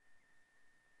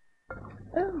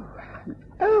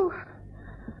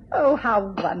Oh,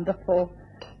 how wonderful.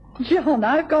 John,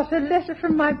 I've got a letter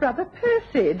from my brother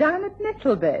Percy down at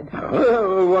Nettlebed.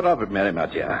 Oh, what of it, Mary, my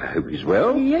dear? I hope he's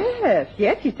well. Yes.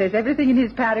 He says everything in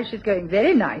his parish is going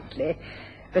very nicely.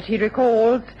 But he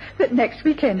recalls that next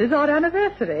weekend is our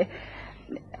anniversary.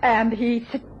 And he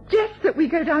suggests that we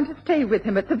go down to stay with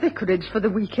him at the vicarage for the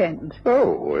weekend.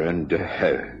 Oh, and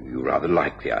you rather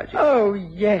like the idea. Oh,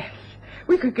 yes.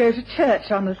 We could go to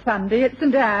church on a Sunday at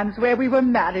St. Anne's, where we were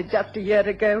married just a year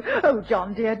ago. Oh,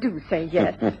 John, dear, do say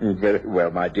yes. Very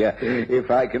well, my dear.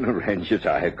 If I can arrange it,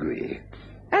 I agree.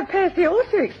 And Percy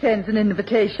also extends an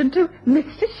invitation to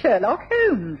Mr. Sherlock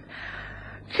Holmes.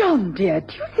 John, dear,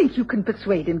 do you think you can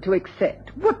persuade him to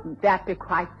accept? Wouldn't that be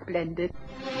quite splendid?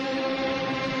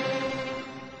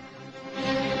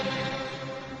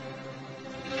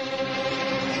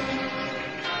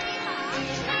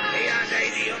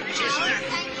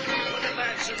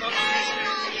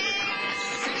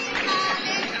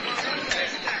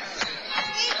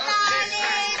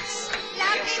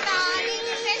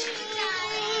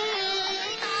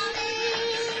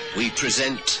 We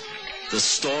present the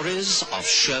stories of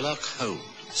Sherlock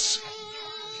Holmes.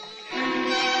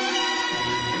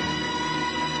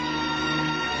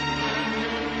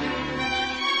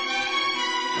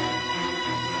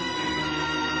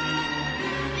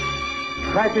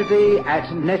 Tragedy at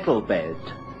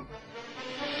Nettlebed.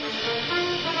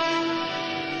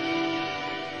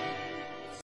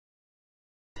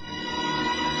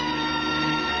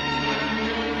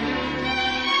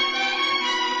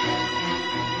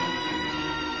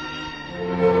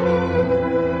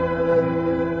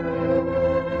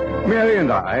 Mary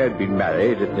and I had been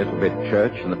married at Nettlebed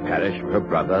Church in the parish of her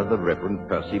brother, the Reverend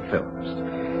Percy Phelps.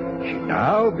 She'd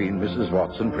now been Mrs.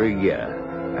 Watson for a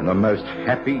year, and the most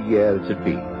happy year it had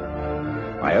been.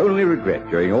 My only regret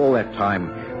during all that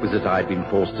time was that I'd been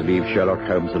forced to leave Sherlock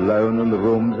Holmes alone in the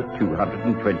rooms at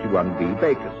 221B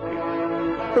Baker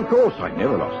Street. Of course, I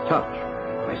never lost touch.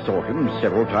 I saw him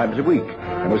several times a week,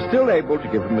 and was still able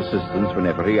to give him assistance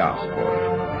whenever he asked for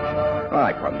it.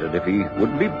 I wondered if he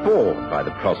wouldn't be bored by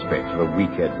the prospect of a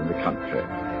weekend in the country.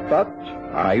 But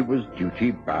I was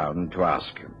duty-bound to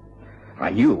ask him.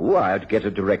 I knew I'd get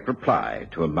a direct reply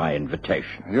to my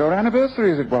invitation. Your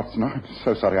anniversary, is it, Watson? Oh, I'm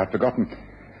so sorry I'd forgotten.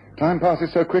 Time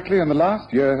passes so quickly, and the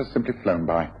last year has simply flown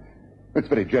by. It's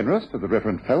very generous of the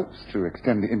Reverend Phelps to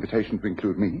extend the invitation to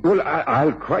include me. Well,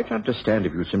 I'll quite understand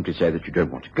if you simply say that you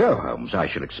don't want to go, Holmes. I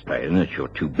shall explain that you're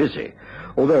too busy.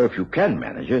 Although if you can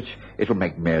manage it, it'll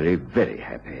make Mary very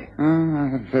happy. I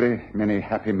have very many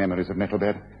happy memories of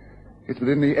Nettlebed. It's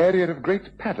within the area of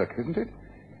Great Paddock, isn't it?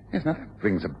 Yes, now that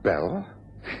rings a bell.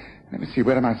 Let me see,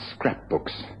 where are my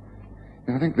scrapbooks?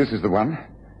 Yes, I think this is the one.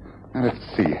 Now, let's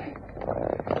see.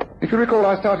 If you recall,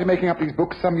 I started making up these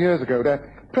books some years ago.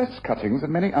 They're press cuttings of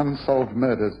many unsolved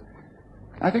murders.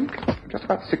 I think just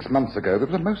about 6 months ago, there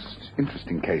was a most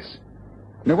interesting case.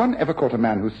 No one ever caught a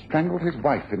man who strangled his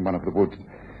wife in one of the woods.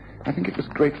 I think it was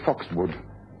Great Foxwood.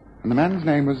 And the man's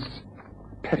name was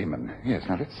Perryman. Yes,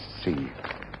 now let's see.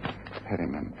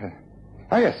 Perryman.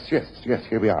 Yes,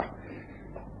 here we are.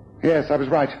 Yes, I was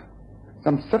right.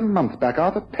 Some 7 months back,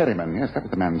 Arthur Perryman. Yes, that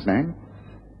was the man's name.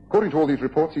 According to all these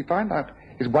reports, he found out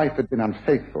his wife had been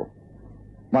unfaithful.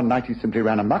 One night he simply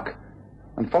ran amok,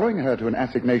 and following her to an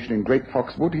assignation in Great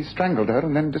Foxwood, he strangled her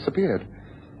and then disappeared.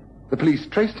 The police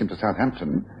traced him to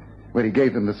Southampton, where he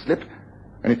gave them the slip,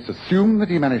 and it's assumed that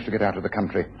he managed to get out of the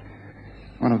country.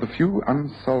 One of the few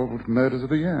unsolved murders of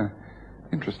the year.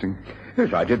 Interesting.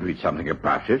 Yes, I did read something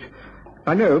about it.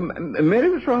 I know.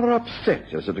 Mary was rather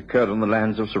upset as it occurred on the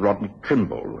lands of Sir Rodney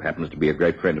Trimble, who happens to be a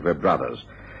great friend of her brother's.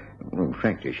 Well,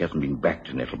 frankly, she hasn't been back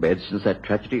to Nettlebed since that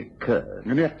tragedy occurred.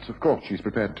 And yet, of course, she's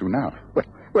prepared to now.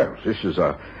 Well, this is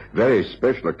a very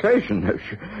special occasion.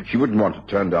 She wouldn't want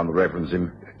to turn down the Reverend's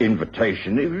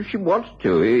invitation if she wanted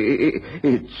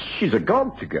to. She's a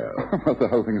god to go. Well, the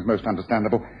whole thing is most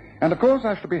understandable. And, of course,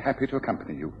 I shall be happy to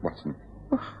accompany you, Watson.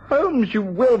 Holmes, you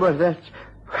will, but that's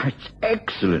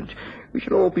excellent. We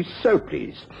shall all be so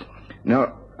pleased.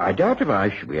 Now, I doubt if I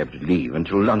shall be able to leave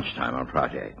until lunchtime on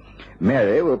Friday.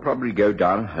 Mary will probably go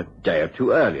down a day or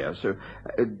two earlier, so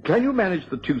can you manage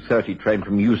the 2:30 train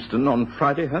from Euston on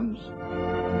Friday, Holmes?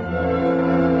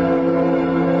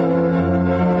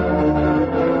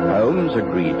 Holmes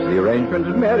agreed to the arrangement,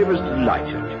 and Mary was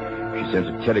delighted. She sent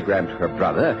a telegram to her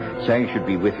brother saying she'd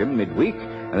be with him midweek,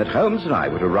 and that Holmes and I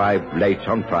would arrive late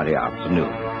on Friday afternoon.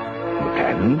 The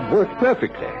plan worked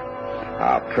perfectly.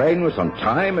 Our train was on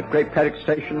time at Great Paddock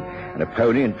Station, and a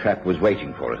pony and trap was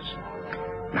waiting for us.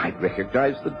 I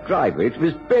recognized the driver. It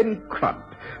was Ben Crump,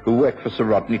 who worked for Sir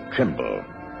Rodney Trimble.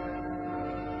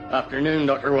 Afternoon,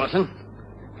 Dr. Watson.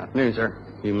 Afternoon, sir.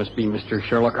 You must be Mr.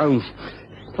 Sherlock Holmes.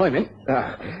 Climb in.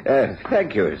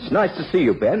 Thank you. It's nice to see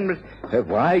you, Ben. But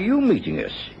why are you meeting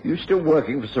us? You still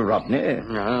working for Sir Rodney?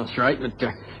 No, that's right, but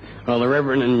well, the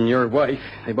Reverend and your wife,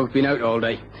 they both been out all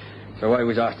day. So I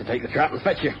was asked to take the trap and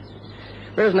fetch you.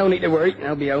 There's no need to worry.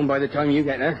 I'll be home by the time you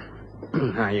get there.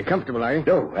 Are you comfortable, are you?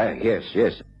 Oh, yes.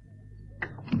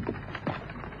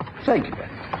 Thank you, Ben.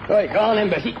 Right, go on in,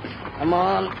 Bessie. Come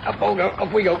on,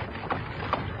 up we go.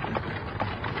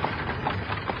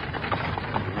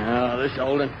 Oh, this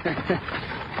old one.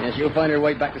 Yes, you'll find her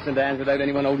way back to St. Anne's without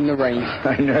anyone holding the reins.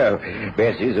 I know.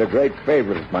 Bessie's a great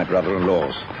favourite of my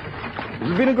brother-in-law's.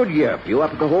 It's been a good year for you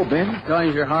up at the Hall, Ben.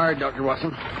 Times are hard, Dr.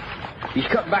 Watson. He's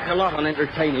cut back a lot on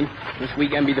entertaining. This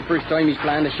weekend be the first time he's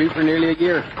planned to shoot for nearly a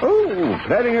year. Oh,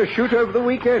 planning a shoot over the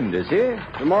weekend, is he?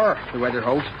 Tomorrow, the weather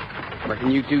holds. I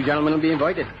reckon you two gentlemen will be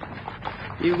invited.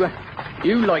 You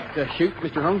like to shoot,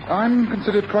 Mr. Holmes? I'm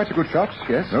considered quite a good shot,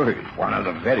 yes. Oh, he's one of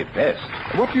the very best.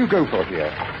 What do you go for here?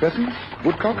 Pheasants?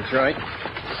 Woodcock? That's right.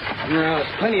 Now,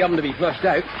 there's plenty of them to be flushed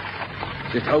out.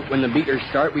 Just hope when the beaters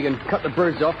start, we can cut the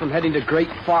birds off from heading to Great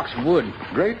Fox Wood.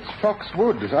 Great Fox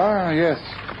Wood. Ah, yes.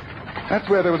 That's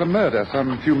where there was a murder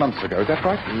some few months ago. Is that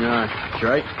right? No, that's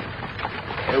right.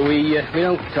 We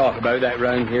don't talk about that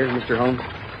round here, Mr. Holmes.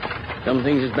 Some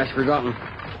things is best forgotten.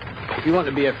 If you want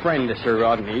to be a friend to Sir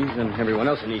Rodney's and everyone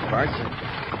else in these parts,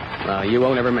 you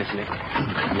won't ever mention it.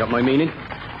 You got my meaning?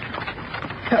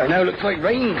 Now looks like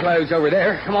rain clouds over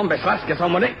there. Come on, Bess lass, get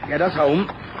on with it. Get us home.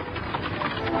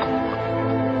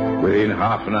 Within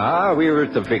half an hour, we were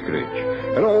at the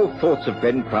vicarage, and all thoughts of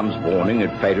Ben Crumb's warning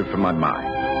had faded from my mind.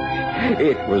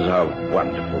 It was a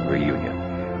wonderful reunion.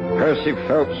 Percy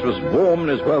Phelps was warm in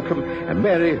his welcome, and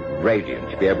Mary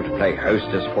radiant to be able to play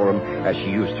hostess for him as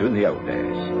she used to in the old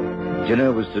days.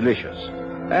 Dinner was delicious,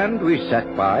 and we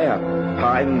sat by a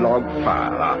pine log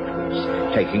fire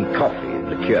afterwards, taking coffee and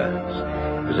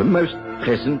liqueurs. It was a most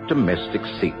pleasant domestic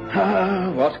scene.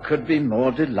 What could be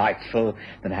more delightful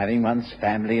than having one's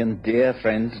family and dear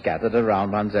friends gathered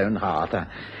around one's own hearth?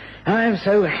 I'm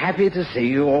so happy to see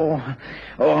you all.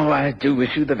 Oh, I do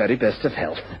wish you the very best of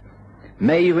health.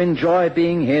 May you enjoy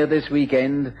being here this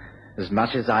weekend as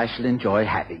much as I shall enjoy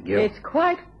having you. It's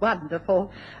quite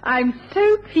wonderful. I'm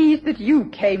so pleased that you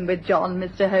came with John,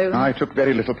 Mr. Holmes. I took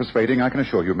very little persuading, I can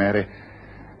assure you, Mary.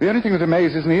 The only thing that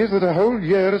amazes me is that a whole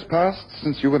year has passed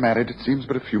since you were married. It seems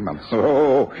but a few months.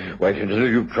 Oh, wait until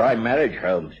you try marriage,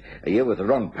 Holmes. A year with the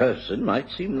wrong person might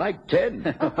seem like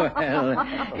 10. Well,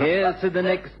 here's to the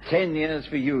next 10 years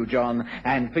for you, John,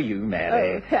 and for you,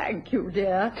 Mary. Oh, thank you,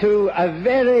 dear. To a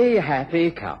very happy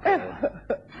couple.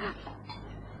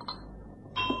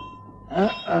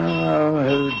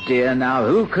 Oh, dear, now,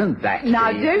 who can that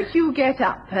Now, be? don't you get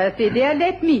up, Percy, dear.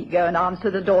 Let me go and answer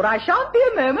the door. I shan't be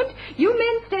a moment. You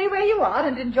men stay where you are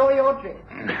and enjoy your dress.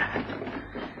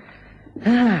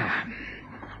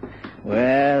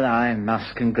 Well, I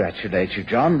must congratulate you,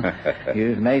 John.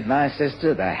 You've made my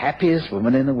sister the happiest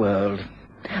woman in the world.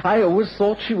 I always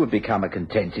thought she would become a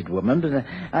contented woman, but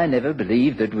I never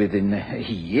believed that within a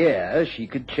year she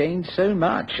could change so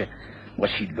much. Well,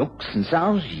 she looks and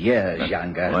sounds years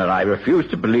younger. Well, I refuse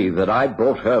to believe that I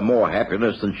brought her more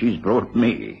happiness than she's brought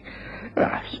me.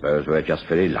 I suppose we're just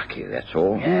very lucky, that's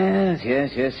all.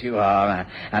 Yes, you are.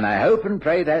 And I hope and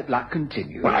pray that luck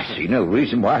continues. Well, I see no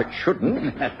reason why it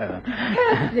shouldn't.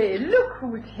 Percy, look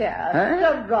who's here.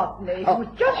 Sir Rodney, who's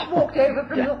just walked over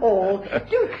from the hall.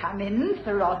 Do come in,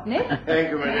 Sir Rodney.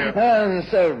 Thank you, my dear.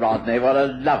 Sir Rodney, what a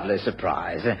lovely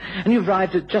surprise. And you've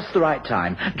arrived at just the right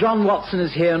time. John Watson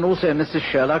is here and also Mr.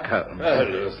 Sherlock Holmes.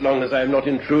 Well, as long as I'm not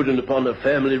intruding upon a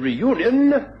family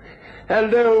reunion.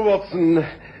 Hello, Watson.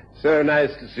 So nice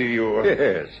to see you.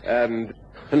 Yes. And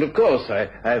of course,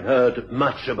 I've heard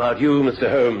much about you, Mr.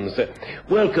 Holmes.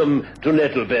 Welcome to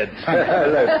Nettlebed.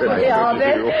 Hello, Yeah,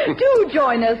 then, do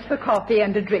join us for coffee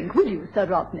and a drink, will you, Sir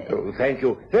Rodney? Oh, thank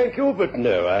you. Thank you, but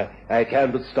no, I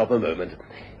can but stop a moment.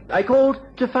 I called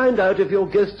to find out if your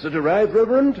guests had arrived,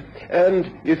 Reverend,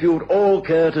 and if you'd all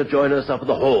care to join us up at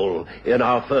the Hall in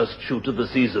our first shoot of the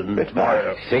season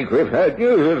tomorrow. I think we've heard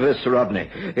news of this, Sir Rodney.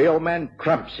 The old man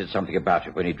Crump said something about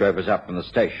it when he drove us up from the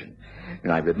station.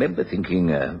 And I remember thinking,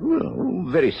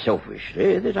 very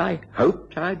selfishly, that I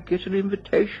hoped I'd get an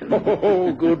invitation.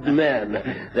 Oh, good man.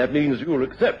 That means you'll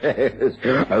accept. Yes,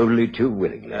 only too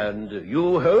willingly. And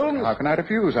you, Holmes? How can I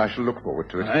refuse? I shall look forward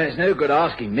to it. It's no good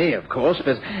asking me, of course,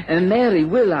 but Mary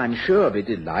will, I'm sure, be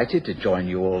delighted to join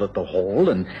you all at the Hall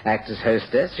and act as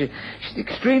hostess. She's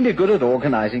extremely good at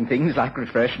organizing things like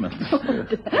refreshments.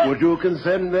 Would you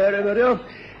consent, Mary, my dear?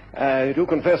 I do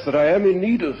confess that I am in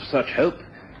need of such help,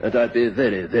 and I'd be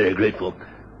very, very grateful.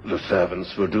 The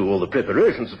servants will do all the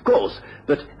preparations, of course,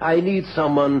 but I need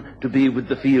someone to be with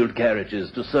the field carriages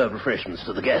to serve refreshments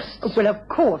to the guests. Well, of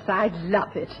course, I'd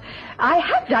love it. I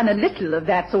have done a little of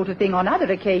that sort of thing on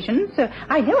other occasions, so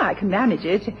I know I can manage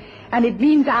it. And it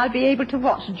means I'll be able to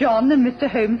watch John and Mr.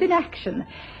 Holmes in action.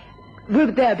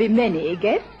 Will there be many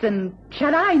guests, and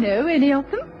shall I know any of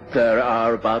them? There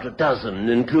are about a dozen,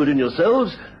 including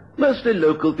yourselves. Mostly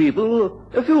local people,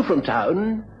 a few from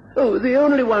town. Oh, the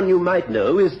only one you might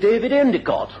know is David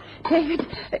Endicott. David?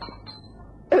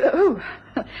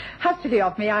 How silly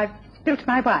of me. I've spilt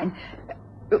my wine.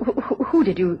 Who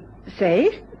did you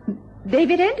say?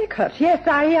 David Endicott. Yes,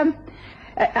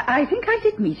 I think I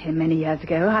did meet him many years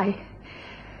ago.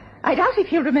 I doubt if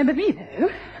he'll remember me, though.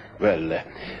 Well,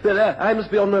 I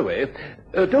must be on my way.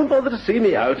 Don't bother to see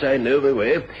me out. I know my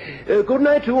way. Good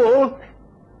night to you all.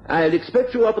 I'll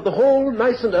expect you up at the hall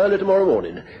nice and early tomorrow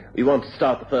morning. We want to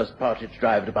start the first partridge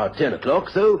drive at about 10 o'clock,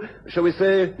 so shall we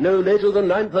say no later than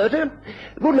 9:30?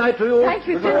 Good night to you. Thank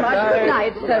you so much. Good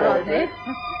night, Sir Rodney.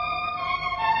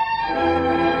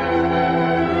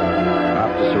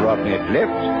 After Sir Rodney had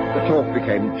left, the talk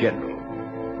became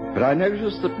general. But I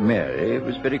noticed that Mary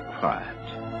was very quiet.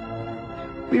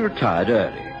 We retired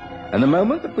early, and the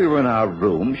moment that we were in our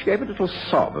room, she gave a little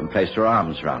sob and placed her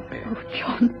arms around me.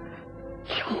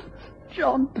 Oh,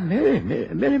 John. Mary,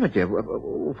 my dear,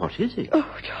 what is it?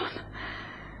 Oh, John.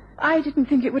 I didn't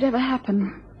think it would ever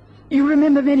happen. You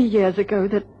remember many years ago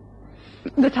that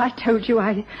I told you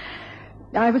I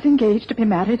was engaged to be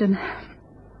married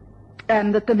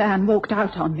and that the man walked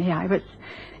out on me. I was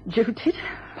jilted.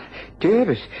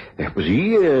 Davis, that was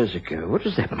years ago. What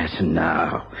does that matter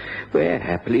now? We're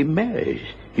happily married.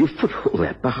 You've put all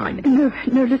that behind you.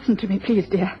 No, listen to me, please,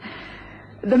 dear.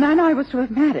 The man I was to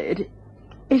have married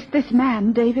is this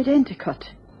man, David Endicott.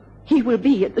 He will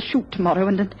be at the shoot tomorrow,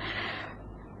 and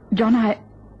John, I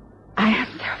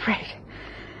am so afraid.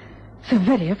 So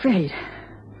very afraid.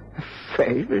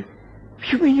 Afraid?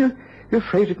 You mean you're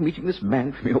afraid of meeting this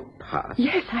man from your past?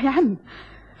 Yes, I am.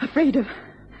 Afraid of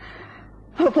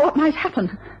what might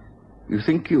happen. You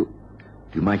think you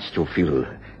might still feel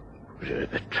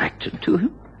attracted to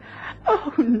him?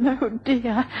 Oh, no,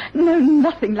 dear. No,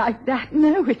 nothing like that.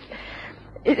 No,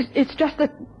 it's just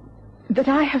that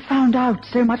I have found out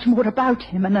so much more about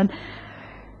him, and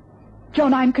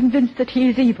John, I'm convinced that he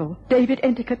is evil. David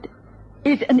Endicott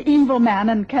is an evil man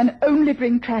and can only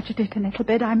bring tragedy to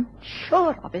Nettlebed. I'm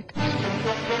sure of it.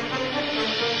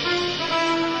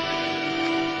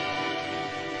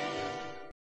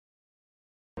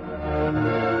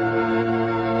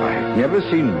 I've never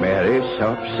seen Mary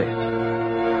so upset.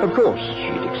 Of course,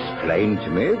 she'd explained to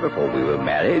me before we were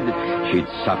married that she'd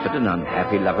suffered an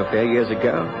unhappy love affair years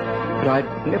ago, but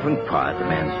I'd never inquired the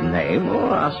man's name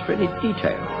or asked for any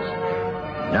details.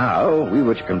 Now we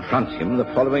were to confront him the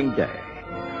following day.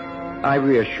 I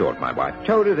reassured my wife,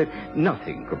 told her that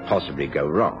nothing could possibly go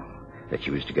wrong, that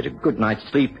she was to get a good night's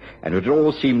sleep, and it would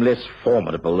all seem less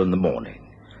formidable in the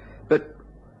morning. But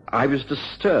I was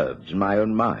disturbed in my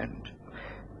own mind,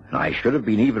 and I should have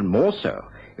been even more so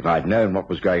if I'd known what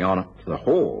was going on at the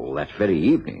hall that very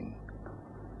evening.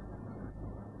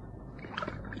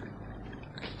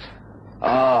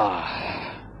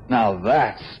 Now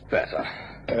that's better.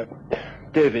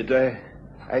 David,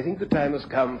 I think the time has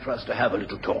come for us to have a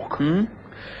little talk.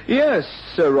 Yes,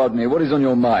 Sir Rodney, what is on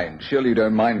your mind? Surely you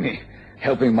don't mind me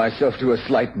helping myself to a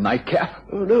slight nightcap?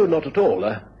 Oh, no, not at all.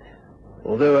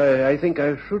 Although I think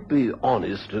I should be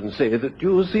honest and say that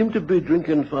you seem to be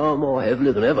drinking far more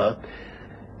heavily than ever.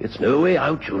 It's no way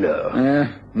out, you know.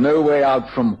 No way out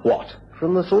from what?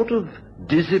 From the sort of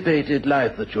dissipated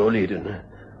life that you're leading,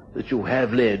 that you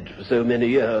have led for so many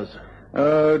years.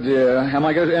 Oh, dear. Am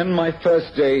I going to end my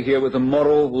first day here with a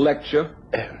moral lecture?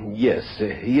 Yes,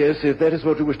 if that is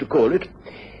what you wish to call it.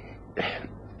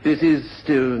 This is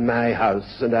still my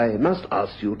house, and I must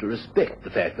ask you to respect the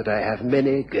fact that I have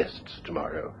many guests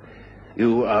tomorrow.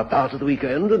 You are part of the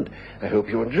weekend, and I hope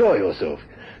you enjoy yourself.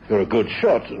 You're a good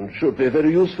shot and should be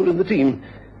very useful in the team.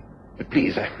 But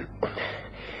please,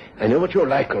 I know what you're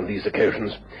like on these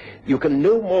occasions. You can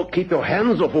no more keep your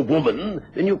hands off a woman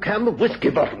than you can the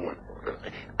whiskey bottle.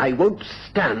 I won't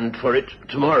stand for it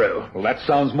tomorrow. Well, that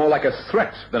sounds more like a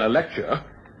threat than a lecture.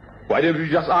 Why don't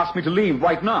you just ask me to leave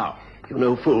right now? You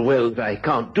know full well that I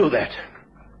can't do that.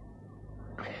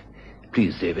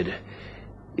 Please, David,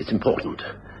 it's important.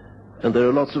 And there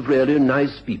are lots of really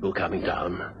nice people coming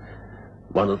down.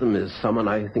 One of them is someone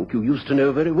I think you used to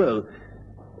know very well.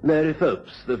 Mary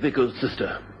Phelps, the vicar's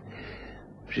sister.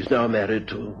 She's now married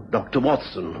to Dr.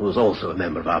 Watson, who is also a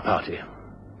member of our party.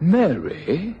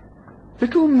 Mary?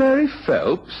 Little Mary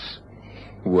Phelps?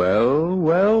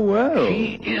 Well.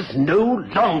 She is no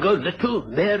longer little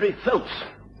Mary Phelps.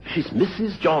 She's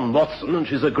Mrs. John Watson, and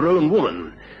she's a grown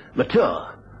woman.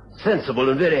 Mature, sensible,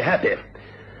 and very happy.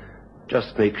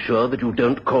 Just make sure that you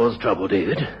don't cause trouble,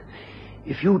 David.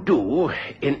 If you do,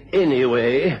 in any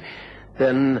way,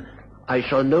 then I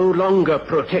shall no longer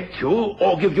protect you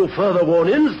or give you further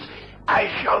warnings. I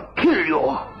shall kill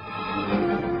you.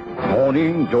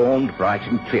 Morning dawned bright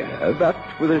and clear, but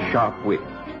with a sharp wind.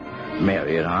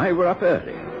 Mary and I were up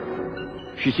early.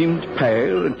 She seemed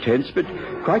pale and tense, but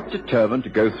quite determined to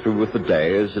go through with the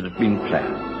day as it had been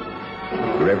planned.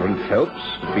 The Reverend Phelps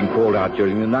had been called out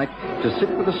during the night to sit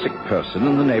with a sick person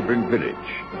in the neighboring village.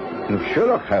 And of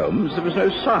Sherlock Holmes there was no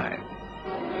sign.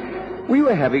 We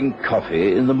were having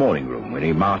coffee in the morning room when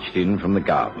he marched in from the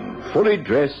garden, fully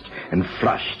dressed and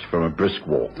flushed from a brisk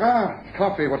walk.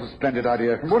 Coffee, what a splendid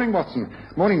idea. Good morning, Watson.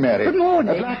 Morning, Mary. Good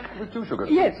morning. Black with 2 sugars.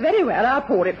 Yes, very well. I'll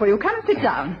pour it for you. Come and sit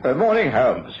down. Morning,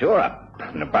 Holmes. You're up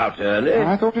and about early.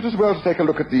 I thought it as well to take a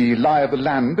look at the lie of the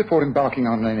land before embarking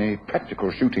on any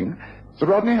practical shooting. Sir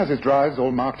Rodney has his drives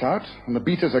all marked out, and the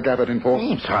beaters are gathered in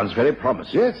force. Sounds very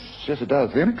promising. Yes, it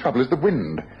does. The only trouble is the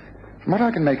wind. From what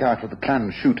I can make out of the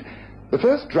planned shoot, the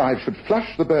first drive should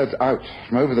flush the birds out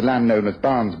from over the land known as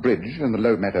Barnes Bridge and the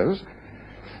low meadows.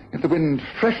 If the wind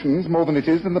freshens more than it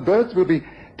is, then the birds will be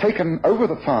taken over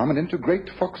the farm and into Great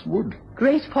Fox Wood.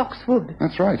 Great Fox Wood?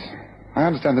 That's right. I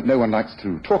understand that no one likes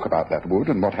to talk about that wood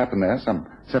and what happened there some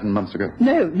 7 months ago.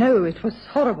 No, it was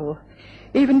horrible.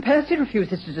 Even Percy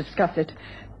refuses to discuss it.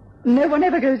 No one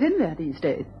ever goes in there these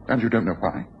days. And you don't know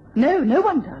why? No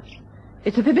one does.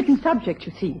 It's a forbidden subject,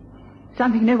 you see.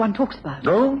 Something no one talks about.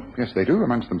 Oh, yes, they do,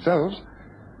 amongst themselves.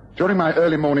 During my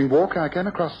early morning walk, I came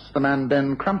across the man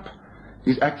Ben Crump.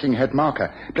 He's acting head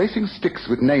marker, placing sticks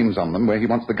with names on them where he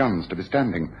wants the guns to be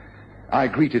standing. I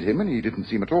greeted him, and he didn't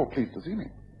seem at all pleased to see me.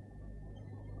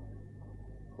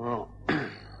 Well,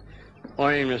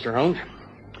 morning, Mr. Holmes.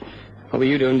 What are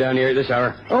you doing down here at this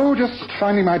hour? Oh, just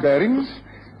finding my bearings.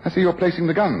 I see you're placing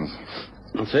the guns.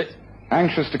 That's it.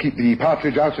 Anxious to keep the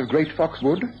partridge out of Great Fox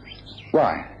Wood?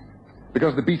 Why?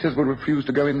 Because the beaters will refuse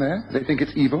to go in there? They think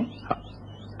it's evil?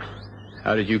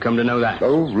 How did you come to know that?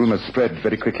 Oh, rumors spread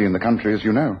very quickly in the country, as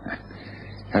you know.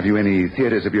 Have you any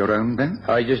theories of your own, Ben?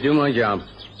 I just do my job.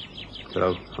 But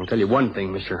I'll tell you one thing,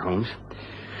 Mr. Holmes.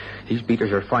 These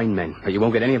beaters are fine men, but you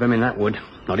won't get any of them in that wood,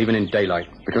 not even in daylight.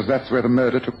 Because that's where the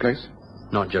murder took place?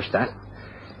 Not just that.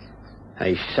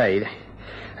 They say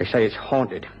it's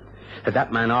haunted.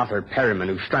 That man Arthur Perryman,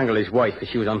 who strangled his wife because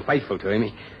she was unfaithful to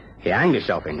him, he hanged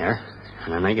himself in there.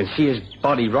 And I can see his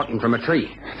body rotting from a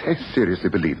tree. They seriously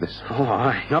believe this?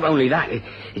 Oh, not only that,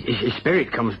 his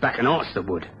spirit comes back and haunts the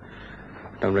wood.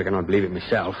 Don't reckon I believe it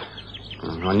myself.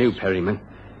 I knew Perryman.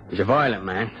 He's a violent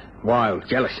man, wild,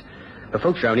 jealous. The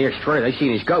folks around here swear they've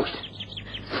seen his ghost.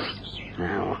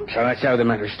 Now, so that's how the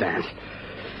matter stands.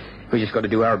 We just got to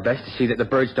do our best to see that the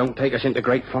birds don't take us into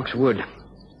Great Fox Wood.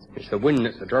 It's the wind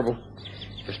that's the trouble.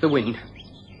 Just the wind.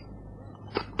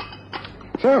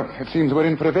 So, it seems we're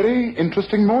in for a very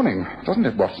interesting morning, doesn't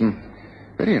it, Watson?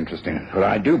 Very interesting. Well,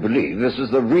 I do believe this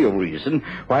is the real reason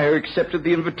why I accepted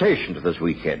the invitation to this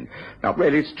weekend. Now,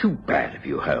 really, it's too bad of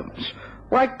you, Holmes.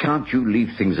 Why can't you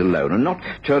leave things alone and not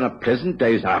turn a pleasant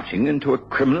day's outing into a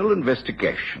criminal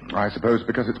investigation? I suppose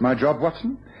because it's my job,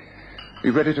 Watson.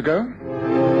 You ready to go?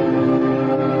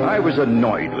 I was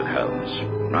annoyed with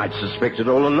Holmes. I'd suspected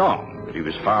all along that he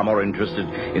was far more interested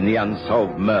in the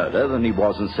unsolved murder than he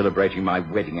was in celebrating my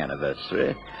wedding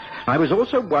anniversary. I was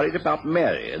also worried about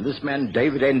Mary and this man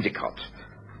David Endicott.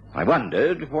 I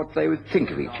wondered what they would think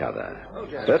of each other.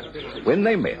 But when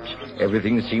they met,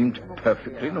 everything seemed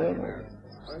perfectly normal.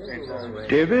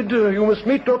 David, you must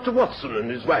meet Dr. Watson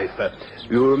and his wife.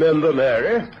 You remember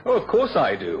Mary? Oh, of course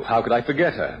I do. How could I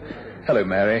forget her? Hello,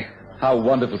 Mary. How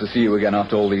wonderful to see you again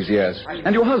after all these years.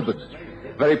 And your husband.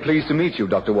 Very pleased to meet you,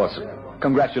 Dr. Watson.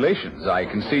 Congratulations. I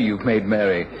can see you've made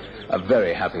Mary a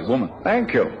very happy woman.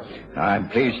 Thank you. I'm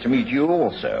pleased to meet you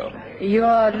also.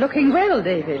 You're looking well,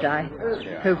 David. I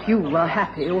hope you are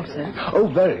happy also.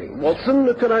 Oh, very.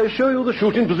 Watson, can I show you the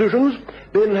shooting positions?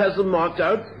 Ben has them marked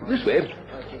out. This way.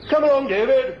 Come along,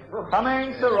 David.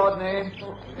 Coming, Sir Rodney.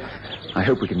 I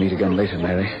hope we can meet again later,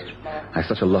 Mary. I've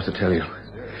such a lot to tell you.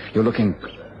 You're looking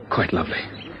quite lovely.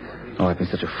 Oh, I've been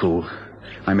such a fool.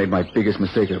 I made my biggest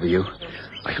mistake over you.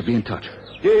 I shall be in touch.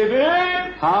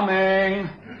 David! Coming.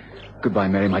 Goodbye,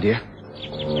 Mary, my dear.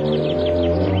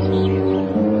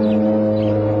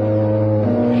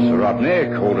 Sir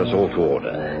Rodney called us all to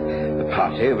order. The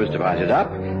party was divided up,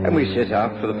 and we set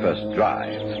out for the first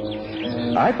drive.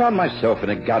 I found myself in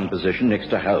a gun position next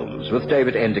to Holmes, with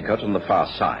David Endicott on the far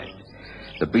side.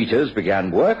 The beaters began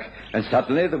work, and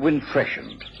suddenly the wind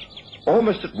freshened.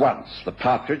 Almost at once, the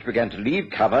partridge began to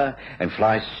leave cover and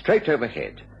fly straight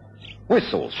overhead.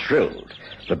 Whistles shrilled.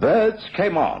 The birds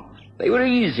came on. They were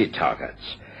easy targets.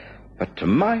 But to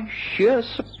my sheer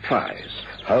surprise,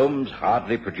 Holmes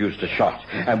hardly produced a shot,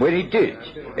 and when he did,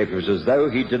 it was as though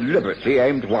he deliberately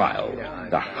aimed wild.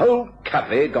 The whole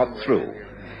covey got through,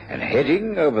 and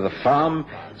heading over the farm,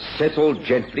 settled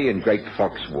gently in Great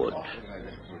Fox Wood.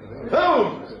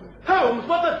 Holmes! Holmes,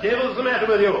 what the devil's the matter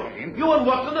with you? You and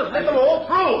Watson have let them all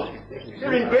through.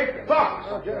 They're in Great Fox.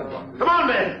 Come on,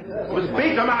 men. Let's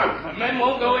beat them out. The men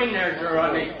won't go in there, Sir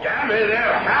Rodney. Damn it, they'll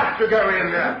have to go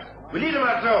in there. We lead them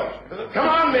ourselves. Come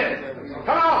on, men.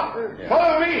 Come on.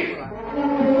 Follow me.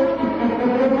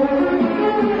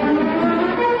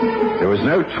 There was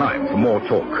no time for more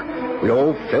talk. We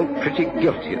all felt pretty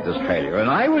guilty at this failure, and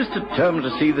I was determined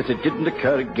to see that it didn't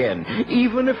occur again,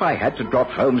 even if I had to drop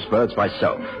Holmes' birds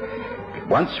myself. But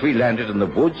once we landed in the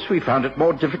woods, we found it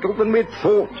more difficult than we'd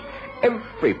thought.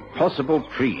 Every possible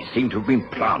tree seemed to have been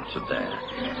planted there.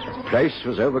 The place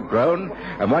was overgrown,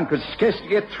 and one could scarcely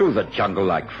get through the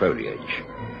jungle-like foliage.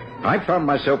 I found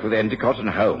myself with Endicott and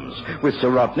Holmes, with Sir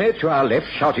Rodney to our left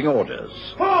shouting orders.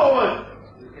 Forward!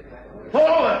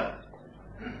 Forward!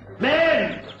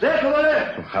 Men! There to the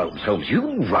left! Holmes,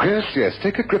 you right? Yes.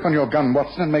 Take a grip on your gun,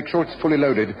 Watson, and make sure it's fully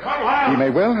loaded. Come on! We may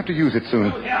well have to use it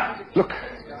soon. Yeah. Look,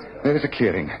 there's a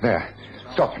clearing. There.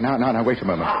 Stop. Now, wait a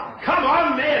moment. Come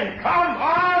on, men! Come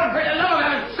on! For the love of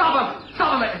heaven, stop him!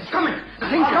 Stop him! It's coming! The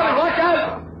thing's coming! Watch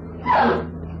out!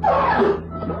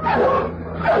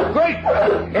 Great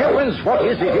heavens, what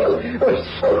is it?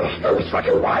 It's like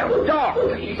a wild dog.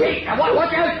 Hey,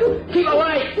 watch out! Keep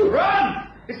away! Run!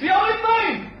 It's the only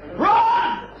thing!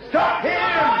 Run! Stop him!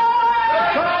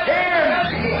 Stop him!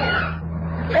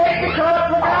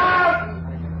 Endicott, look out!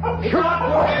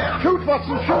 Shoot,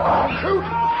 Watson, shoot!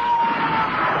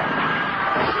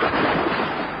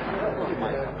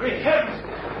 Great heavens!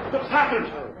 What's happened?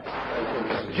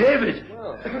 David!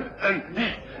 And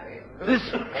this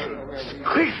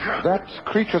creature! That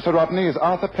creature, Sir Rodney, is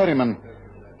Arthur Perryman,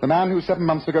 the man who 7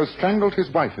 months ago strangled his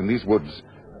wife in these woods,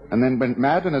 and then went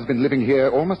mad and has been living here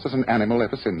almost as an animal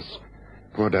ever since.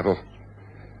 Poor devil.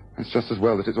 It's just as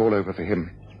well that it's all over for him.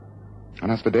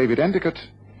 And as for David Endicott,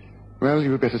 well,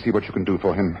 you had better see what you can do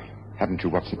for him, hadn't you,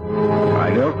 Watson? I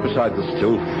knelt beside the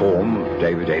still form of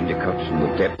David Endicott in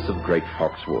the depths of Great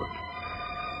Fox Wood.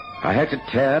 I had to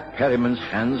tear Perryman's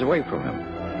hands away from him.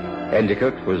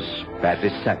 Endicott was badly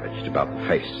savaged about the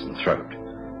face and throat.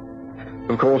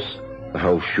 Of course, the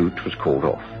whole shoot was called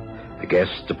off. The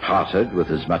guests departed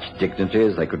with as much dignity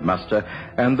as they could muster,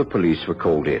 and the police were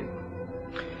called in.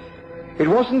 It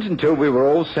wasn't until we were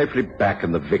all safely back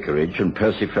in the vicarage and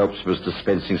Percy Phelps was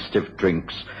dispensing stiff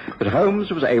drinks that Holmes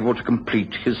was able to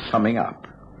complete his summing up.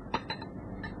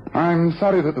 I'm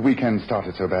sorry that the weekend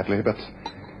started so badly, but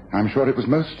I'm sure it was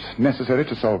most necessary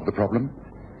to solve the problem.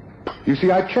 You see,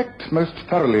 I checked most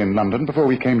thoroughly in London before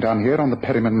we came down here on the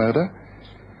Perryman murder.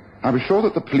 I was sure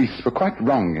that the police were quite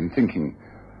wrong in thinking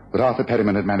that Arthur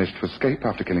Perryman had managed to escape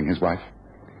after killing his wife.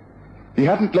 He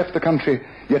hadn't left the country,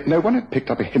 yet no one had picked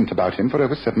up a hint about him for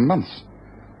over 7 months.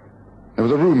 There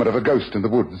was a rumor of a ghost in the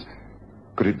woods.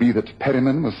 Could it be that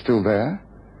Perryman was still there?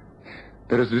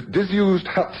 There is a disused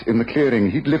hut in the clearing.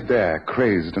 He'd lived there,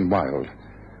 crazed and wild.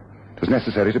 It was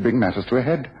necessary to bring matters to a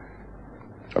head.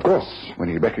 Of course, when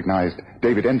he recognized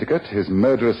David Endicott, his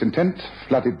murderous intent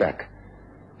flooded back.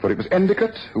 For it was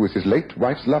Endicott who was his late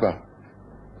wife's lover,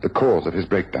 the cause of his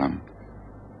breakdown.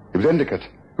 It was Endicott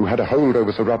who had a hold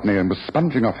over Sir Rodney and was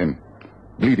sponging off him,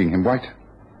 bleeding him white.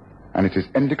 And it is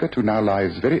Endicott who now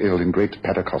lies very ill in Great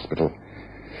Paddock Hospital.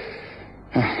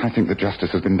 I think that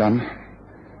justice has been done.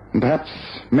 And perhaps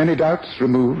many doubts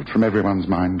removed from everyone's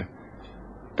mind.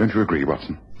 Don't you agree,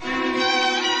 Watson?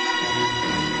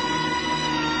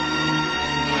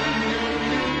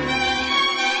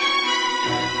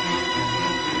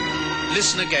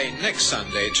 Listen again next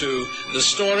Sunday to The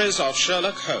Stories of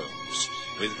Sherlock Holmes,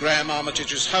 with Graham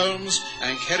Armitage's Holmes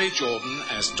and Kerry Jordan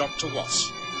as Dr.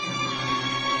 Watson.